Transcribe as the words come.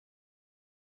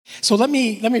So let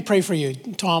me pray for you,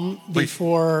 Tom,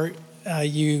 before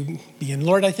you begin.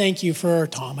 Lord, I thank you for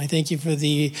Tom. I thank you for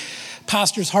the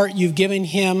pastor's heart you've given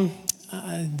him,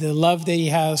 the love that he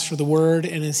has for the word,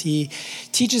 and as he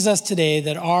teaches us today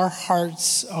that our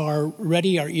hearts are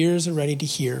ready, our ears are ready to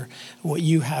hear what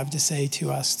you have to say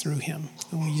to us through him.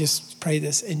 And we just pray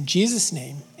this in Jesus'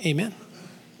 name, amen.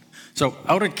 So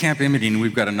out at Camp Imidine,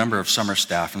 we've got a number of summer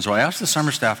staff. And so I asked the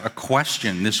summer staff a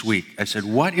question this week. I said,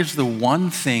 what is the one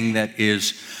thing that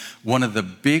is one of the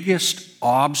biggest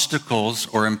obstacles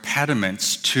or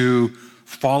impediments to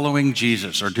following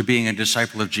Jesus or to being a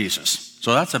disciple of Jesus?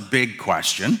 So that's a big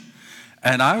question.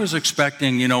 And I was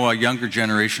expecting, a younger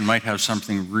generation might have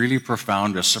something really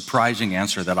profound, a surprising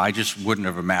answer that I just wouldn't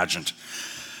have imagined.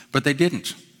 But they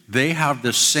didn't. They have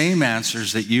the same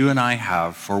answers that you and I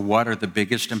have for what are the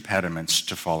biggest impediments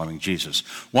to following Jesus.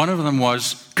 One of them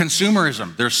was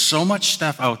consumerism. There's so much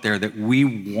stuff out there that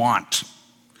we want.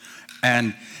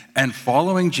 And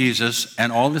following Jesus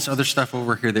and all this other stuff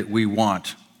over here that we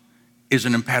want is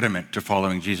an impediment to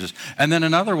following Jesus. And then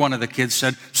another one of the kids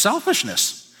said,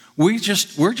 selfishness. We're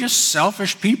just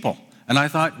selfish people. And I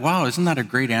thought, wow, isn't that a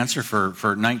great answer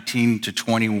for 19 to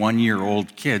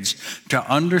 21-year-old kids to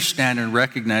understand and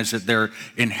recognize that they're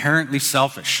inherently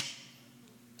selfish?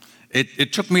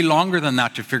 It took me longer than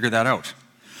that to figure that out.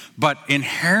 But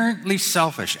inherently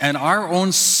selfish, and our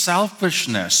own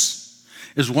selfishness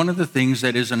is one of the things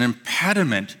that is an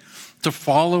impediment to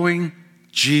following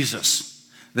Jesus.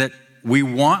 That we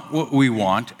want what we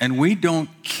want, and we don't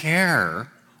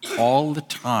care all the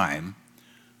time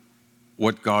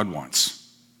what God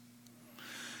wants.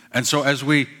 And so as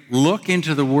we look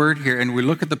into the word here and we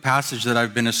look at the passage that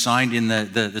I've been assigned in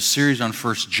the series on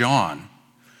 1 John,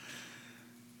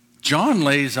 John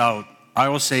lays out, I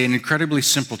will say, an incredibly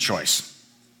simple choice.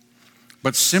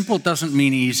 But simple doesn't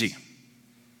mean easy.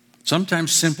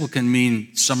 Sometimes simple can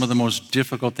mean some of the most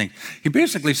difficult things. He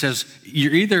basically says,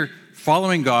 you're either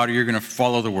following God or you're going to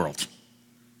follow the world.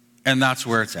 And that's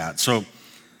where it's at. So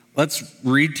let's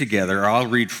read together. I'll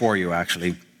read for you,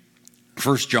 actually.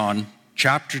 1 John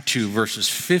chapter 2, verses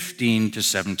 15 to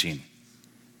 17.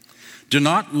 Do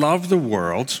not love the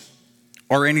world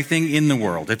or anything in the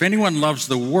world. If anyone loves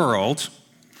the world,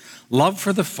 love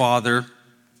for the Father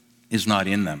is not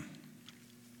in them.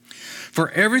 For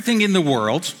everything in the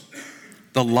world,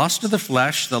 the lust of the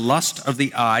flesh, the lust of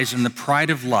the eyes, and the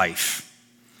pride of life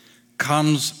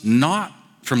comes not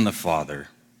from the Father,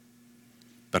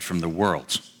 but from the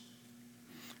world.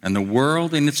 And the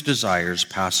world and its desires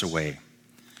pass away.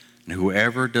 And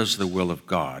whoever does the will of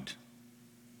God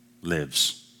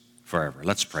lives forever.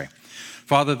 Let's pray.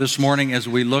 Father, this morning as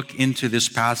we look into this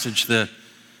passage, the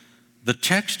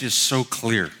text is so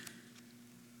clear.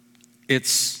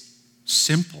 It's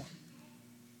simple.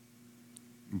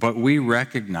 But we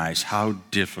recognize how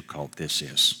difficult this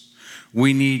is.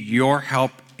 We need your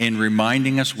help in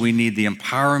reminding us. We need the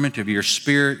empowerment of your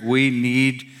Spirit. We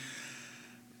need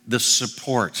the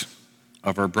support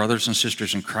of our brothers and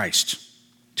sisters in Christ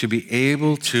to be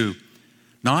able to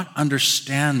not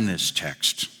understand this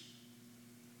text,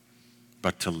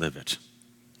 but to live it.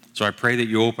 So I pray that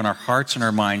you open our hearts and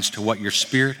our minds to what your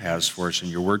Spirit has for us in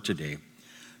your word today.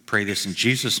 Pray this in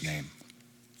Jesus' name.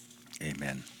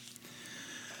 Amen.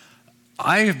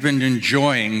 I have been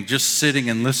enjoying just sitting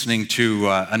and listening to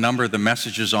a number of the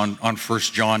messages on 1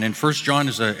 John. And 1 John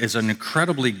is an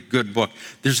incredibly good book.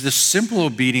 There's this simple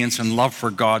obedience and love for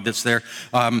God that's there.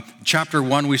 Chapter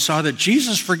 1, we saw that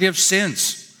Jesus forgives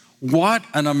sins. What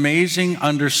an amazing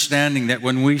understanding that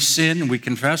when we sin and we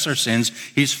confess our sins,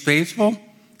 he's faithful,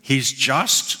 he's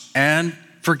just, and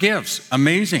forgives.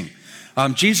 Amazing.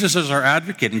 Jesus is our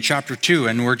advocate in chapter 2,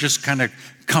 and we're just kind of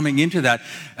coming into that.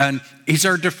 And he's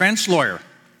our defense lawyer.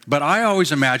 But I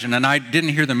always imagine, and I didn't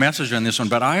hear the message on this one,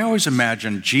 but I always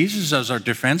imagine Jesus as our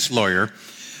defense lawyer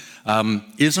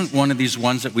isn't one of these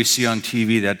ones that we see on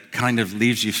TV that kind of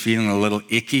leaves you feeling a little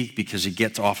icky because he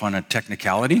gets off on a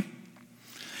technicality.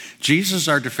 Jesus,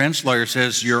 our defense lawyer,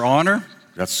 says, Your Honor,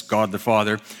 that's God the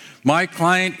Father, my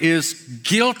client is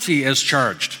guilty as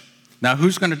charged. Now,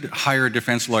 who's going to hire a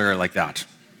defense lawyer like that?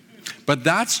 But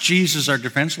that's Jesus, our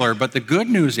defense lawyer. But the good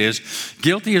news is,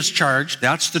 guilty as charged,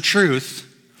 that's the truth,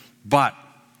 but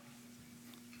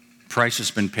price has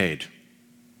been paid.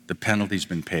 The penalty's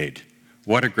been paid.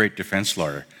 What a great defense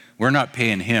lawyer. We're not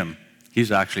paying him.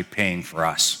 He's actually paying for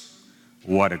us.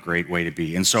 What a great way to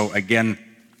be. And so, again,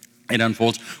 it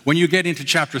unfolds. When you get into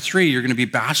chapter 3, you're going to be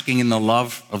basking in the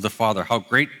love of the Father. How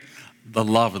great the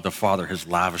love of the Father has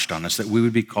lavished on us, that we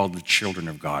would be called the children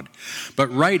of God.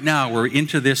 But right now, we're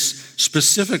into this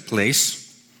specific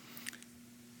place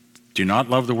Do not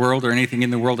love the world or anything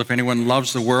in the world. If anyone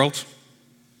loves the world,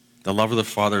 the love of the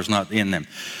Father is not in them.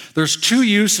 There's two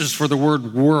uses for the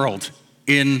word world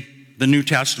in the New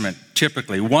Testament,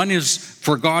 typically. One is,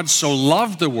 for God so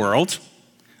loved the world,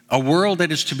 a world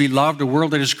that is to be loved, a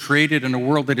world that is created, and a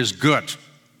world that is good.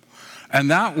 And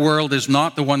that world is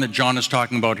not the one that John is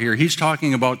talking about here. He's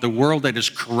talking about the world that is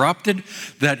corrupted,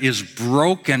 that is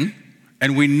broken,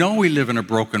 and we know we live in a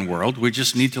broken world. We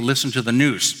just need to listen to the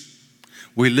news.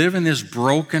 We live in this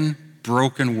broken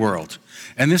world.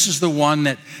 And this is the one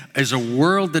that is a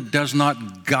world that does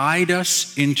not guide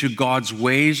us into God's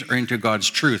ways or into God's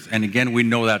truth. And again, we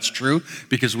know that's true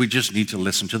because we just need to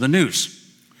listen to the news.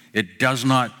 It does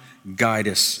not guide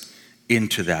us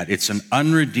into that. It's an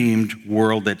unredeemed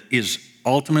world that is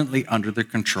ultimately under the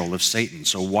control of Satan.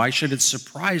 So why should it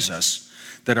surprise us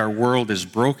that our world is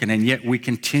broken and yet we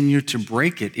continue to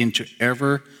break it into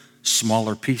ever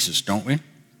smaller pieces, don't we?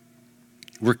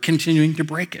 We're continuing to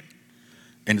break it,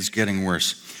 and it's getting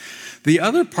worse. The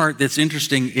other part that's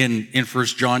interesting in 1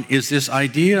 John is this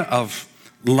idea of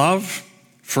love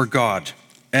for God.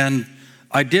 And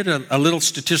I did a little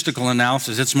statistical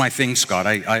analysis. It's my thing, Scott.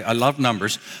 I love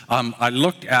numbers. I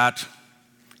looked at,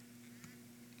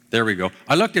 there we go.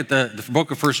 I looked at the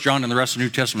book of 1 John and the rest of the New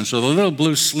Testament. So the little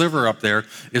blue sliver up there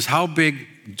is how big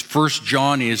 1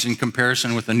 John is in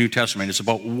comparison with the New Testament. It's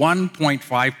about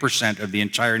 1.5% of the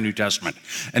entire New Testament.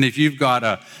 And if you've got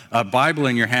a Bible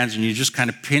in your hands and you just kind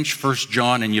of pinch 1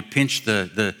 John and you pinch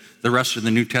the rest of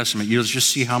the New Testament, you'll just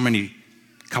see how many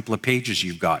couple of pages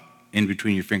you've got in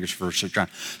between your fingers for 1 John.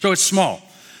 So it's small.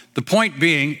 The point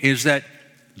being is that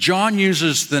John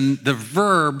uses the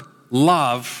verb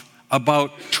love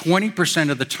about 20%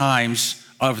 of the times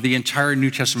of the entire New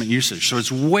Testament usage. So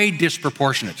it's way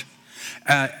disproportionate.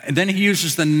 And then he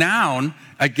uses the noun,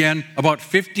 again, about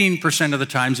 15% of the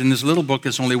times. In this little book,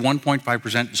 it's only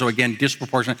 1.5%, so again,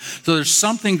 disproportionate. So there's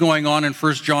something going on in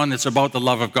 1 John that's about the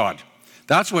love of God.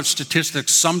 That's what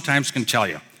statistics sometimes can tell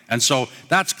you. And so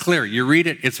that's clear. You read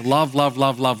it, it's love, love,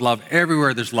 love, love, love.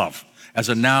 Everywhere there's love, as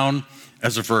a noun,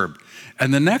 as a verb.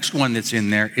 And the next one that's in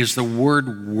there is the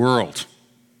word world.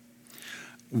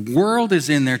 World is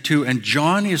in there too, and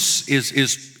John is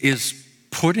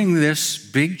putting this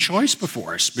big choice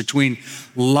before us between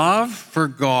love for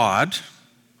God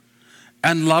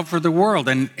and love for the world.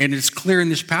 And it's clear in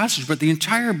this passage, but the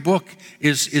entire book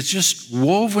is just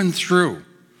woven through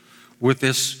with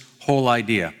this whole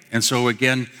idea. And so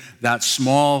again, that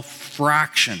small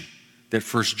fraction that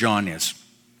 1 John is.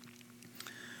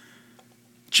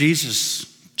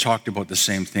 Jesus talked about the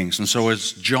same things. And so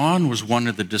as John was one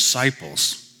of the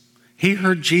disciples, he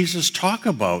heard Jesus talk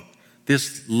about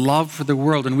this love for the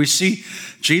world. And we see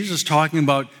Jesus talking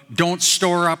about, don't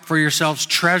store up for yourselves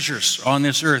treasures on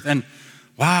this earth. And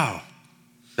wow,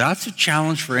 that's a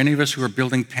challenge for any of us who are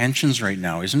building pensions right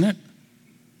now, isn't it?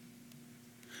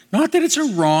 Not that it's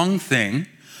a wrong thing,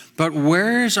 but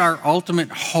where is our ultimate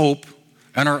hope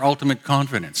and our ultimate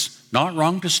confidence? Not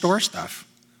wrong to store stuff,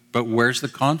 but where's the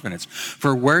confidence?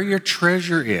 For where your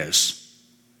treasure is,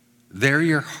 there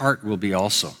your heart will be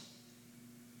also.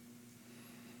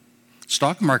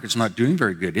 Stock market's not doing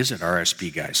very good, is it,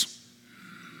 RSP guys?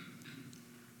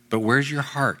 But where's your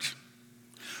heart?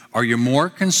 Are you more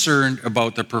concerned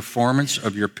about the performance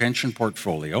of your pension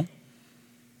portfolio?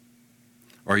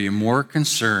 Or are you more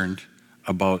concerned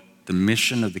about the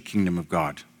mission of the kingdom of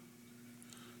God?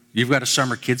 You've got a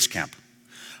summer kids camp.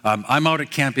 I'm out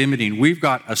at Camp Imidine. We've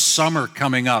got a summer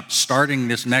coming up, starting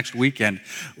this next weekend.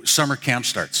 Summer camp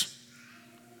starts.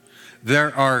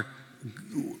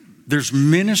 There's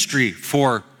ministry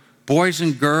for boys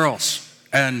and girls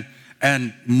and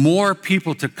more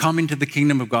people to come into the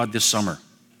kingdom of God this summer.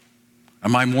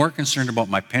 Am I more concerned about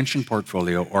my pension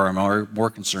portfolio, or am I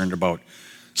more concerned about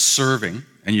serving?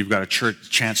 And you've got a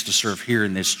chance to serve here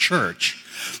in this church,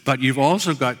 but you've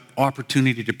also got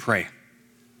opportunity to pray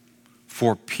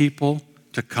for people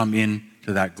to come in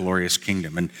to that glorious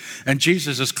kingdom. And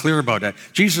Jesus is clear about that.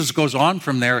 Jesus goes on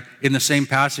from there in the same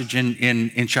passage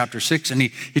in chapter 6, and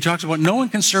he talks about no one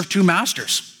can serve two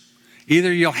masters.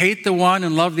 Either you'll hate the one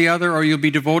and love the other, or you'll be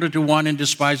devoted to one and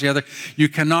despise the other. You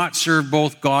cannot serve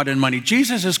both God and money.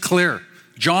 Jesus is clear.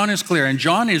 John is clear. And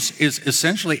John is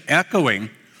essentially echoing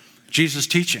Jesus'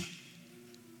 teaching.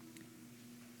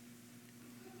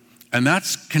 And that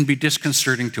can be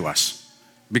disconcerting to us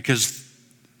because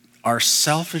our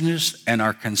selfishness and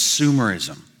our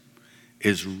consumerism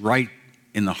is right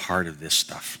in the heart of this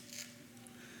stuff.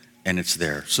 And it's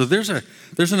there. So there's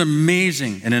an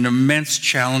amazing and an immense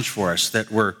challenge for us that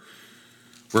we're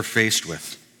faced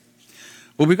with.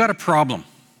 Well, we've got a problem.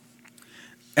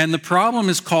 And the problem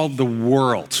is called the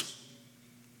world.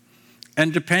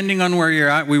 And depending on where you're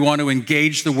at, we want to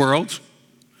engage the world.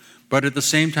 But at the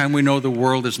same time, we know the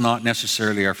world is not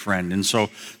necessarily our friend. And so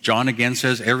John again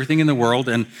says everything in the world.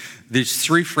 And these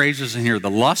three phrases in here, the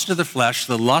lust of the flesh,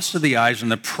 the lust of the eyes, and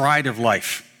the pride of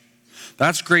life.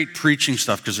 That's great preaching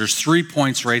stuff because there's 3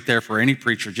 points right there for any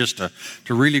preacher just to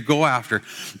really go after.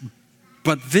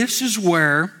 But this is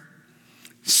where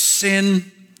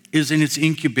sin is in its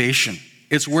incubation.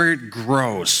 It's where it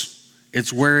grows.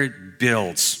 It's where it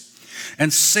builds.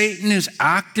 And Satan is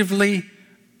actively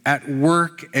at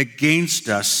work against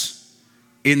us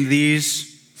in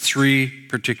these 3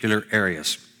 particular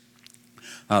areas.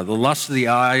 The lust of the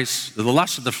eyes, the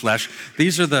lust of the flesh,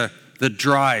 these are the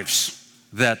drives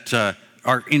that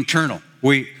are internal.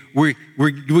 We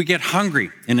get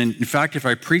hungry. And in fact, if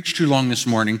I preach too long this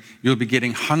morning, you'll be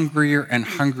getting hungrier and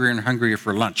hungrier and hungrier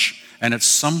for lunch. And at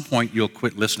some point, you'll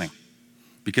quit listening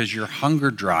because your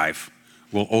hunger drive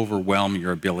will overwhelm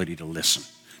your ability to listen.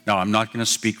 Now, I'm not going to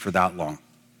speak for that long.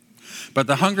 But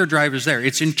the hunger drive is there.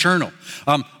 It's internal.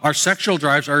 Our sexual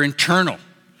drives are internal.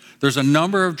 There's a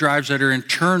number of drives that are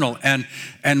internal,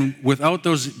 and without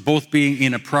those both being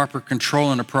in a proper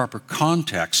control and a proper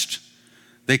context,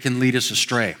 they can lead us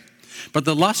astray. But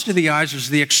the lust of the eyes is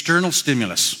the external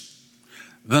stimulus.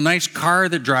 The nice car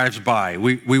that drives by,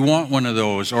 we want one of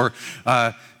those. Or,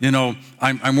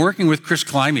 I'm working with Chris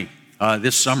Climby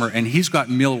this summer, and he's got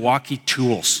Milwaukee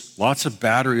tools, lots of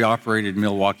battery-operated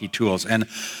Milwaukee tools. And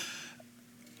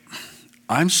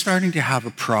I'm starting to have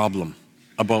a problem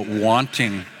about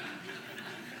wanting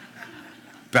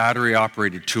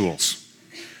battery-operated tools,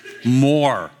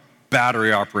 more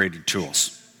battery-operated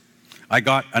tools. I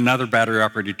got another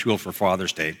battery-operated tool for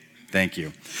Father's Day. Thank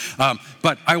you.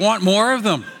 But I want more of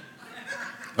them,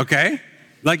 okay?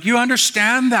 Like, you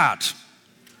understand that,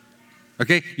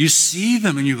 okay? You see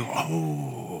them and you go,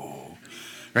 oh,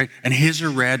 right? And his are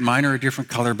red, mine are a different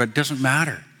color, but it doesn't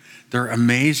matter. They're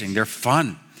amazing, they're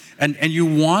fun. And you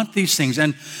want these things,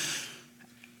 and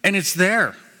it's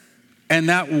there. And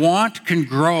that want can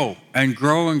grow and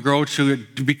grow and grow to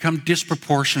become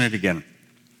disproportionate again.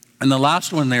 And the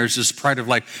last one there is this pride of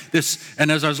life. And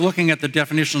as I was looking at the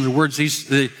definition of the words, is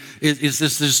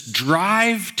this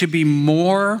drive to be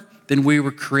more than we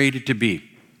were created to be.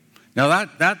 Now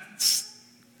that's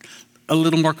a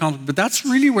little more complicated, but that's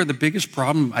really where the biggest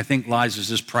problem, I think, lies, is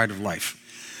this pride of life.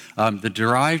 The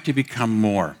drive to become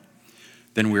more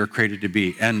than we were created to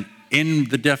be. And in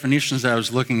the definitions that I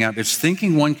was looking at, it's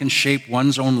thinking one can shape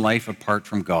one's own life apart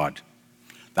from God.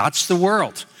 That's the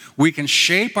world. We can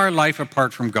shape our life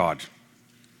apart from God.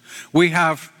 We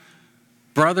have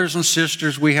brothers and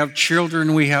sisters, we have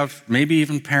children, we have maybe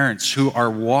even parents who are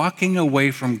walking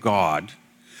away from God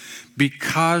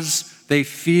because they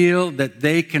feel that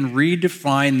they can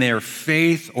redefine their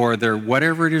faith or their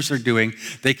whatever it is they're doing.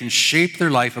 They can shape their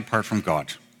life apart from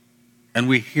God. And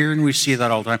we hear and we see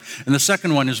that all the time. And the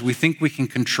second one is we think we can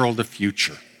control the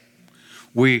future.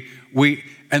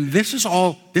 And this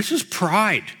is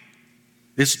pride.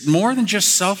 It's more than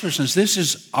just selfishness. This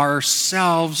is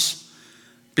ourselves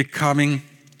becoming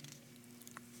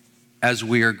as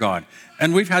we are God.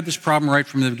 And we've had this problem right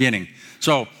from the beginning.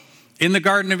 So in the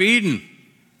Garden of Eden,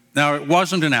 now it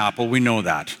wasn't an apple, we know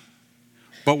that.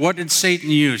 But what did Satan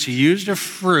use? He used a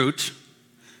fruit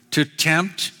to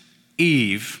tempt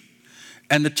Eve.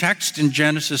 And the text in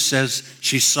Genesis says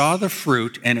she saw the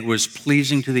fruit and it was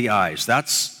pleasing to the eyes.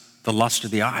 That's the lust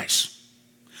of the eyes.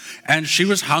 And she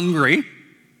was hungry.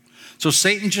 So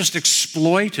Satan just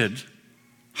exploited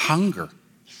hunger.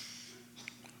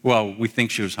 Well, we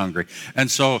think she was hungry.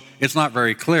 And so it's not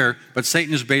very clear, but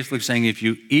Satan is basically saying if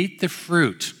you eat the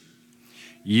fruit,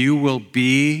 you will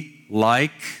be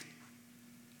like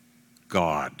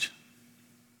God.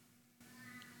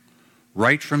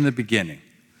 Right from the beginning,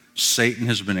 Satan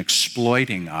has been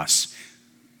exploiting us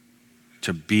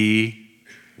to be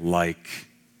like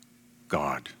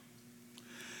God.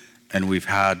 And we've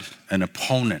had an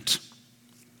opponent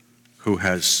who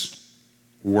has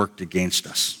worked against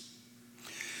us.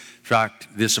 In fact,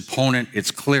 this opponent, it's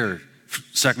clear.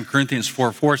 2 Corinthians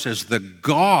 4:4 says, the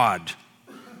God,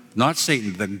 not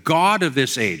Satan, the God of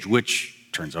this age, which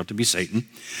turns out to be Satan,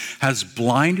 has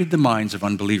blinded the minds of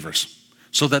unbelievers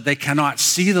so that they cannot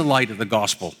see the light of the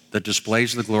gospel that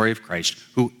displays the glory of Christ,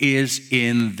 who is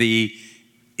in the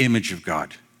image of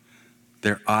God.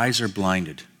 Their eyes are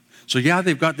blinded. So yeah,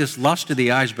 they've got this lust of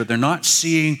the eyes, but they're not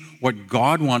seeing what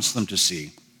God wants them to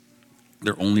see.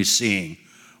 They're only seeing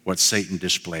what Satan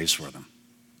displays for them.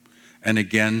 And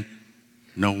again,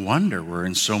 no wonder we're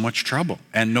in so much trouble.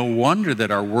 And no wonder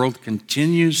that our world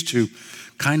continues to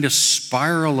kind of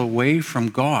spiral away from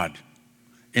God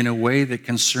in a way that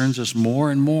concerns us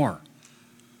more and more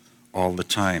all the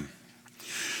time.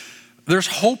 There's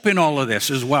hope in all of this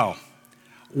as well.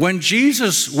 When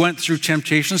Jesus went through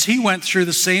temptations, he went through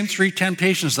the same three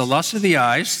temptations: the lust of the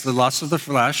eyes, the lust of the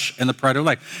flesh, and the pride of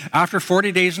life. After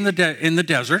 40 days in the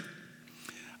desert,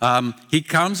 he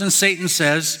comes and Satan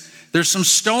says, there's some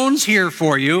stones here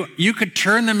for you. You could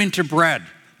turn them into bread.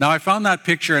 Now, I found that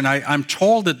picture, and I'm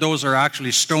told that those are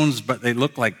actually stones, but they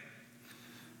look like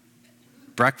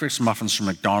breakfast muffins from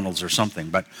McDonald's or something.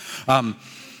 But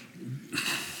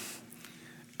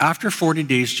after 40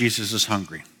 days, Jesus is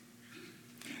hungry.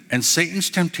 And Satan's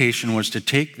temptation was to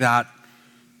take that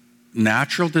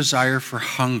natural desire for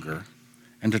hunger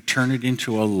and to turn it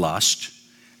into a lust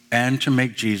and to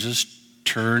make Jesus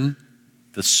turn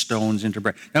the stones into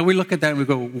bread. Now we look at that and we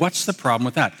go, what's the problem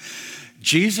with that?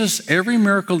 Jesus, every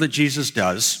miracle that Jesus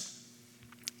does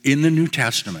in the New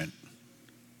Testament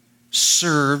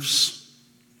serves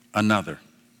another.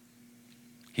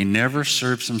 He never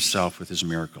serves himself with his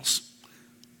miracles.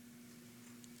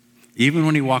 Even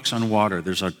when he walks on water,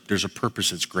 there's a purpose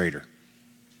that's greater.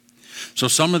 So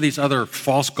some of these other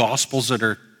false gospels that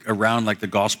are around, like the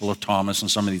Gospel of Thomas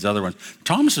and some of these other ones.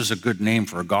 Thomas is a good name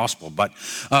for a gospel, but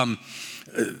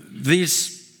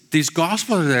these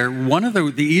gospels are there. One of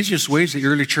the easiest ways the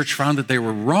early church found that they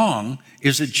were wrong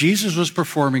is that Jesus was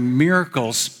performing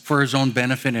miracles for his own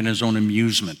benefit and his own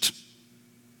amusement.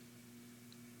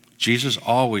 Jesus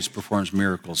always performs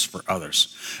miracles for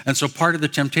others. And so part of the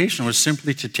temptation was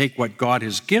simply to take what God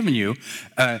has given you,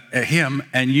 him,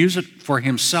 and use it for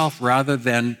himself rather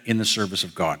than in the service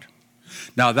of God.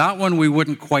 Now that one we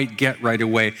wouldn't quite get right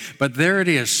away, but there it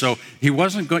is. So he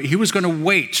was going to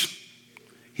wait.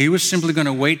 He was simply going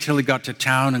to wait till he got to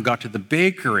town and got to the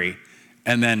bakery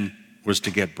and then was to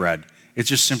get bread. It's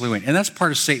just simply waiting. And that's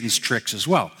part of Satan's tricks as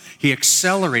well. He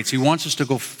accelerates. He wants us to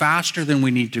go faster than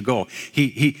we need to go.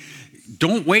 He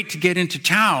don't wait to get into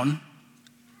town.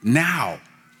 Now.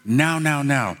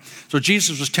 So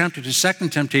Jesus was tempted. His second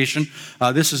temptation,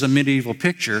 this is a medieval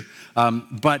picture,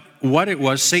 but what it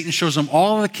was, Satan shows him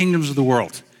all the kingdoms of the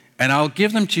world. And I'll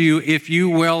give them to you if you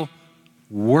will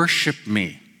worship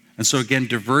me. And so again,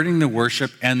 diverting the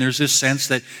worship, and there's this sense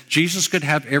that Jesus could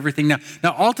have everything now.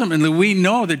 Now, ultimately, we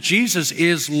know that Jesus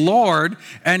is Lord,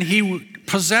 and he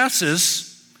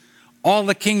possesses all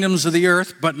the kingdoms of the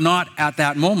earth, but not at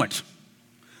that moment.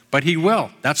 But he will.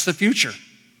 That's the future.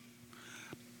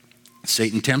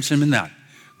 Satan tempts him in that.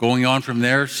 Going on from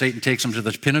there, Satan takes him to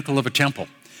the pinnacle of a temple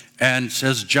and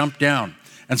says, jump down.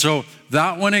 And so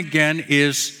that one again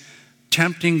is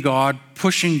tempting God,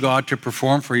 pushing God to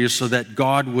perform for you so that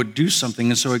God would do something.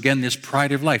 And so again, this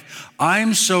pride of life.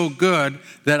 I'm so good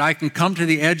that I can come to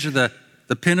the edge of the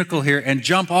pinnacle here and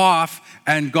jump off,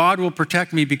 and God will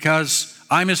protect me because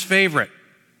I'm his favorite.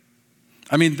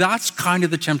 I mean, that's kind of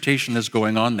the temptation that's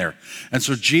going on there. And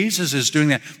so Jesus is doing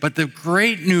that. But the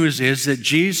great news is that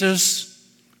Jesus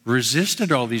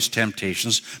resisted all these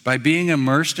temptations by being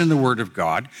immersed in the Word of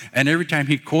God. And every time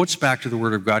he quotes back to the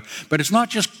Word of God, but it's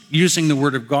not just using the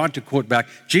Word of God to quote back.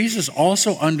 Jesus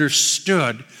also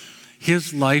understood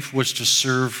his life was to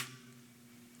serve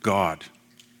God,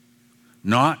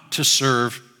 not to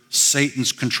serve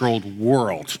Satan's controlled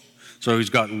world. So he's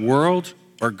got world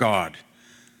or God.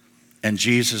 And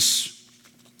Jesus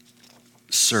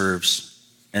serves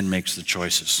and makes the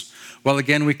choices. Well,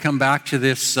 again, we come back to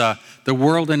this, the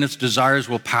world and its desires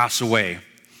will pass away,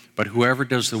 but whoever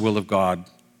does the will of God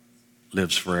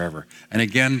lives forever. And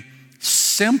again,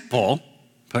 simple,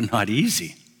 but not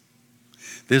easy.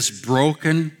 This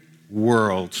broken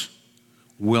world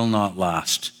will not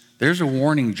last. There's a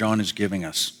warning John is giving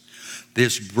us.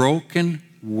 This broken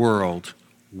world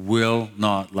will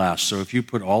not last. So if you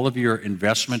put all of your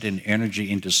investment and energy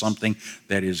into something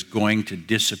that is going to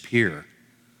disappear,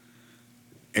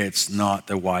 it's not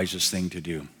the wisest thing to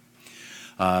do.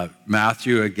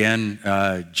 Matthew, again,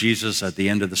 Jesus at the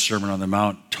end of the Sermon on the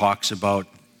Mount talks about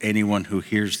anyone who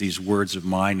hears these words of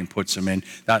mine and puts them in,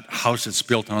 that house that's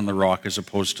built on the rock as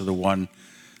opposed to the one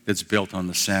that's built on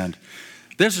the sand.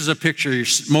 This is a picture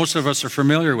most of us are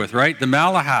familiar with, right? The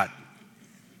Malahat,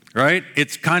 right?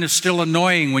 It's kind of still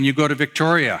annoying when you go to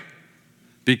Victoria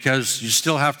because you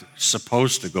still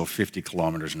supposed to go 50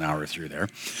 kilometers an hour through there.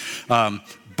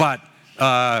 But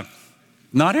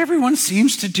not everyone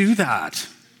seems to do that.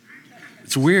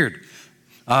 It's weird.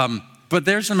 But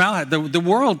there's the Malahat. The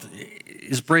world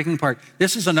is breaking apart.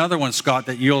 This is another one, Scott,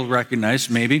 that you'll recognize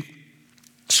maybe.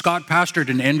 Scott pastored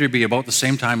in Enderby about the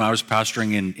same time I was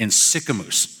pastoring in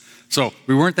Sicamous. So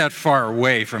we weren't that far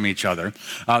away from each other.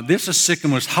 This is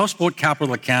Sicamous, houseboat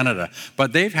capital of Canada,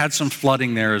 but they've had some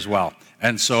flooding there as well.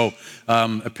 And so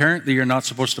apparently you're not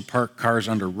supposed to park cars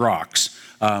under rocks.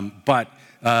 But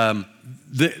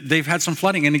They've had some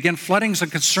flooding. And again, flooding is a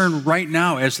concern right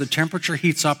now as the temperature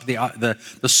heats up, the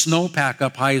snowpack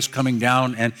up high is coming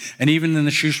down. And even in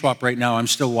the Shuswap right now, I'm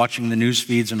still watching the news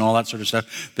feeds and all that sort of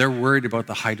stuff. They're worried about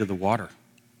the height of the water.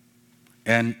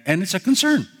 And it's a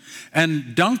concern.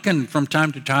 And Duncan, from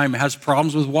time to time, has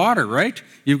problems with water, right?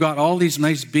 You've got all these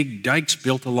nice big dikes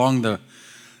built along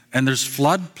and there's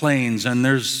floodplains, and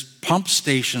there's pump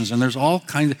stations, and there's all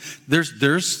kinds of,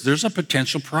 there's a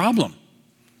potential problem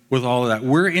with all of that.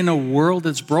 We're in a world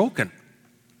that's broken.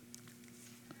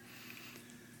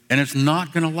 And it's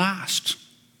not going to last.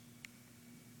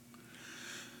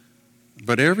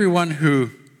 But everyone who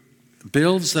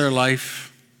builds their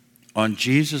life on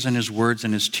Jesus and his words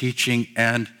and his teaching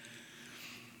and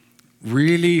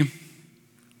really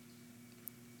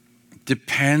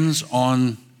depends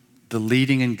on the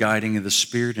leading and guiding of the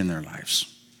Spirit in their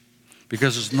lives.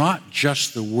 Because it's not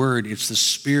just the Word, it's the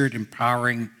Spirit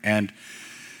empowering and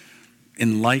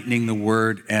enlightening the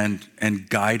Word and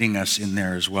guiding us in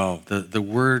there as well. The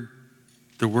Word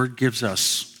gives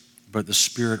us, but the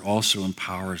Spirit also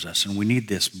empowers us. And we need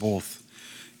this both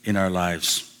in our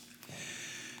lives.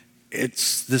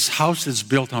 It's this house is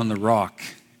built on the rock.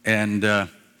 And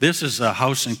this is a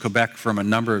house in Quebec from a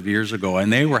number of years ago,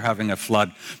 and they were having a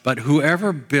flood. But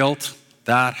whoever built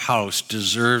that house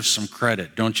deserves some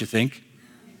credit, don't you think?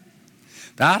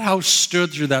 That house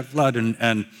stood through that flood,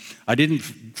 and I didn't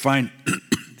find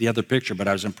the other picture, but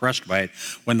I was impressed by it.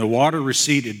 When the water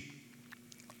receded,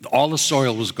 all the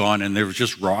soil was gone, and there was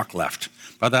just rock left.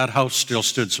 But that house still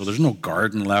stood, so there's no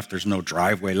garden left, there's no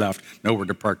driveway left, nowhere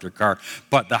to park their car.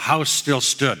 But the house still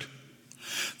stood.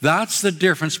 That's the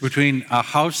difference between a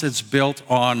house that's built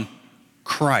on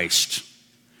Christ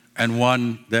and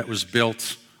one that was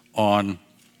built on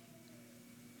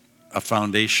a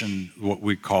foundation, what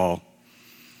we call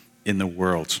in the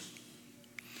world.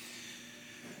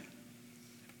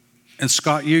 And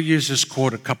Scott, you used this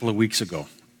quote a couple of weeks ago,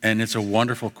 and it's a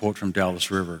wonderful quote from Dallas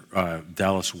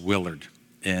Willard.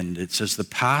 And it says, the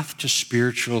path to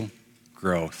spiritual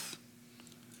growth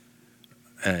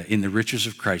in the riches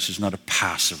of Christ is not a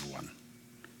passive one.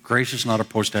 Grace is not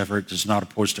opposed to effort, it's not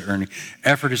opposed to earning.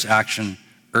 Effort is action,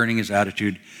 earning is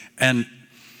attitude, and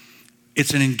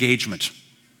it's an engagement.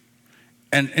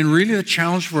 And really the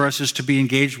challenge for us is to be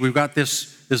engaged. We've got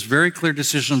this very clear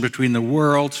decision between the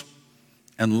world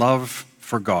and love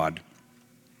for God.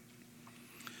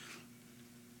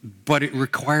 But it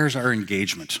requires our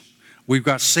engagement. We've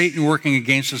got Satan working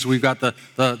against us. We've got the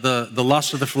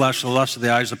lust of the flesh, the lust of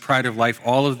the eyes, the pride of life,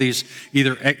 all of these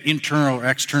either internal or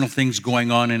external things going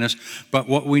on in us. But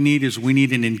what we need is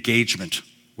an engagement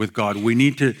with God. We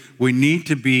need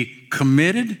to be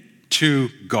committed to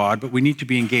God, but we need to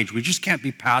be engaged. We just can't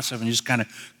be passive and just kind of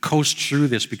coast through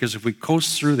this, because if we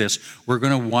coast through this, we're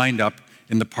going to wind up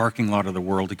in the parking lot of the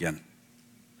world again.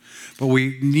 But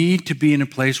we need to be in a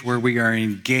place where we are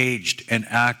engaged and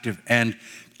active and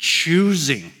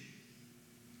choosing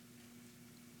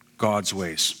God's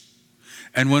ways.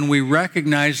 And when we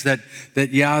recognize that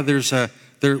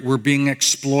we're being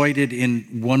exploited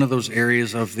in one of those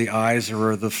areas of the eyes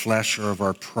or the flesh or of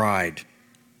our pride,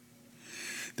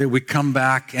 that we come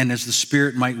back, and as the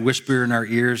Spirit might whisper in our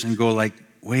ears and go like,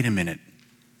 wait a minute,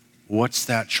 what's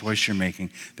that choice you're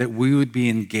making? That we would be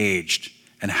engaged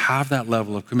and have that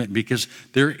level of commitment, because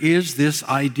there is this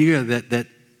idea that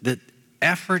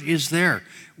effort is there.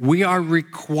 We are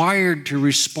required to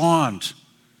respond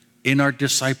in our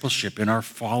discipleship, in our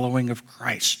following of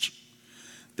Christ,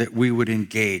 that we would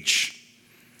engage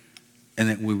and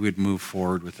that we would move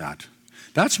forward with that.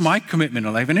 That's my commitment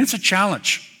in life, and it's a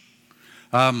challenge.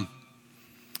 I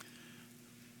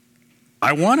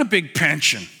want a big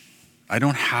pension. I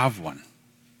don't have one.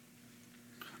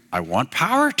 I want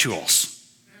power tools.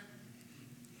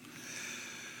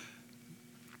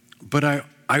 But I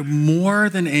more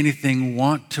than anything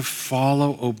want to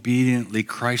follow obediently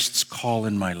Christ's call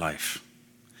in my life.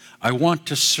 I want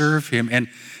to serve him.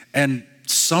 And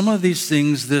some of these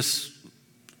things, this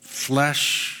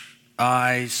flesh,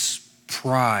 eyes,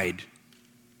 pride,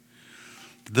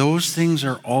 those things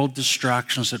are all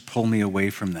distractions that pull me away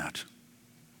from that.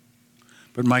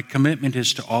 But my commitment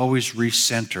is to always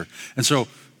recenter. And so,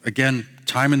 again,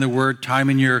 time in the Word, time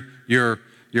in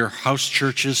your house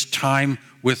churches, time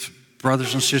with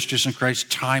brothers and sisters in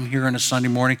Christ, time here on a Sunday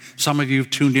morning. Some of you have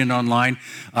tuned in online.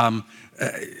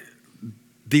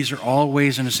 These are all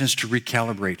ways, in a sense, to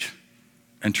recalibrate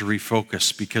and to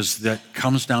refocus, because that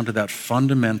comes down to that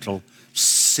fundamental,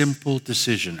 simple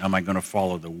decision. Am I going to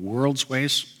follow the world's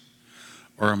ways,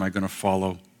 or am I going to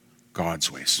follow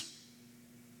God's ways?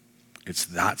 It's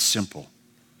that simple,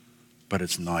 but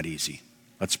it's not easy.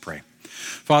 Let's pray.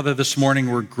 Father, this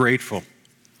morning we're grateful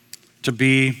to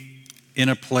be in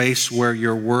a place where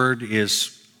your word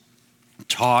is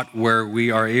taught, where we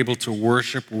are able to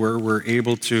worship, where we're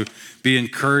able to be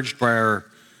encouraged by our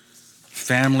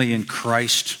family in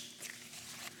Christ.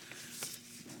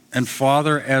 And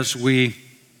Father, as we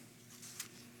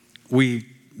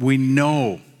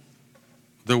know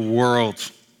the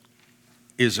world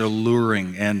is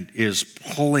alluring and is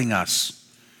pulling us,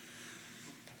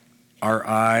 our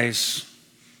eyes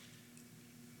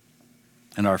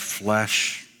and our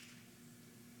flesh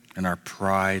and our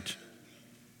pride.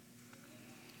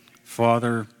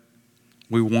 Father,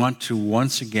 we want to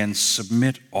once again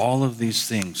submit all of these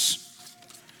things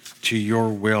to your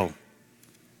will,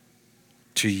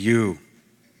 to you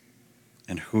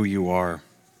and who you are.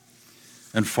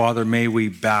 And Father, may we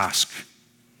bask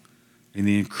in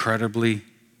the incredibly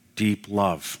deep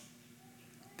love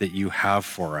that you have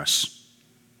for us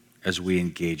as we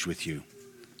engage with you.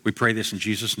 We pray this in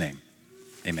Jesus' name.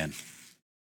 Amen.